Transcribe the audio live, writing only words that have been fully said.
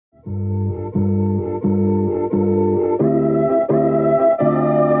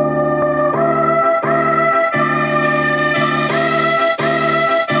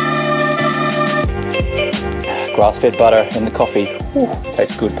Grass-fed butter in the coffee. Ooh,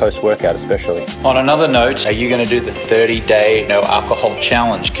 tastes good post-workout especially. On another note, are you going to do the 30-day no alcohol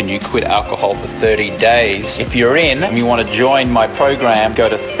challenge? Can you quit alcohol for 30 days? If you're in and you want to join my program, go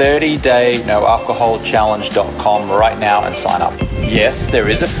to 30daynoalcoholchallenge.com right now and sign up. Yes, there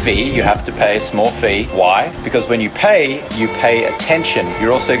is a fee. You have to pay a small fee. Why? Because when you pay attention.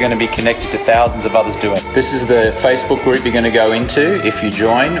 You're also going to be connected to thousands of others doing it. This is the Facebook group you're going to go into. If you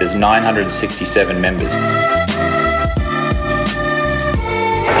join, there's 967 members.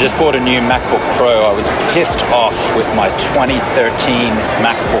 I just bought a new MacBook Pro. I was pissed off with my 2013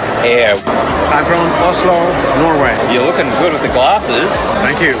 MacBook Air. I'm from Oslo, Norway. You're looking good with the glasses.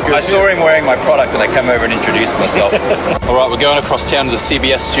 Thank you. Good I saw him wearing my product and I came over and introduced myself. All right, we're going across town to the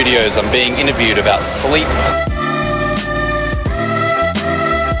CBS studios. I'm being interviewed about sleep.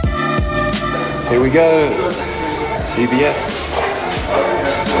 Here we go, CBS.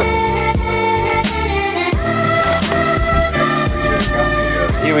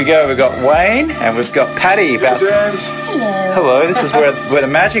 Here we go, we've got Wayne and we've got Patty. Hello, this is where the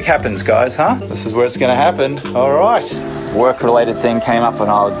magic happens, guys, huh? This is where it's gonna happen. All right. Work-related thing came up and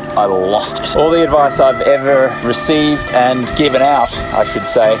I lost it. All the advice I've ever received and given out, I should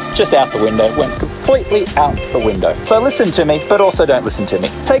say, just out the window, went completely out the window. So listen to me, but also don't listen to me.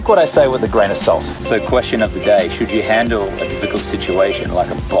 Take what I say with a grain of salt. So question of the day, should you handle a difficult situation like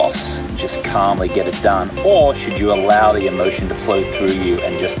a boss and just calmly get it done, or should you allow the emotion to flow through you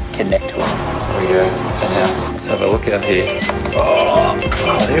and just connect to it? There we go, penthouse. Let's have a look out here. Oh,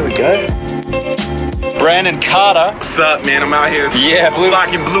 there we go. Brandon Carter. What's up, man? I'm out here. Yeah,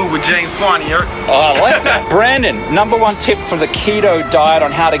 Black and blue with James Swanwick. Oh, I like that. Brandon, #1 tip for the keto diet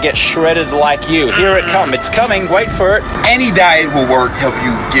on how to get shredded like you. Here it comes. It's coming. Wait for it. Any diet will work, help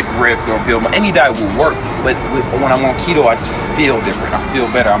you get ripped or build. Any diet will work, but when I'm on keto, I just feel different. I feel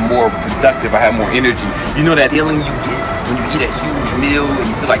better. I'm more productive. I have more energy. You know that feeling you get when you eat a huge meal and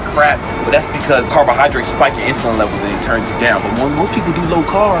you feel like crap? But that's because carbohydrates spike your insulin levels and it turns you down. But when most people do low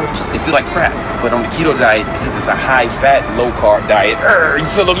carbs, they feel like crap. But on the keto diet, because it's a high-fat, low-carb diet, you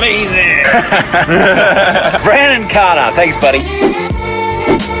feel amazing. Brandon Carter, thanks, buddy.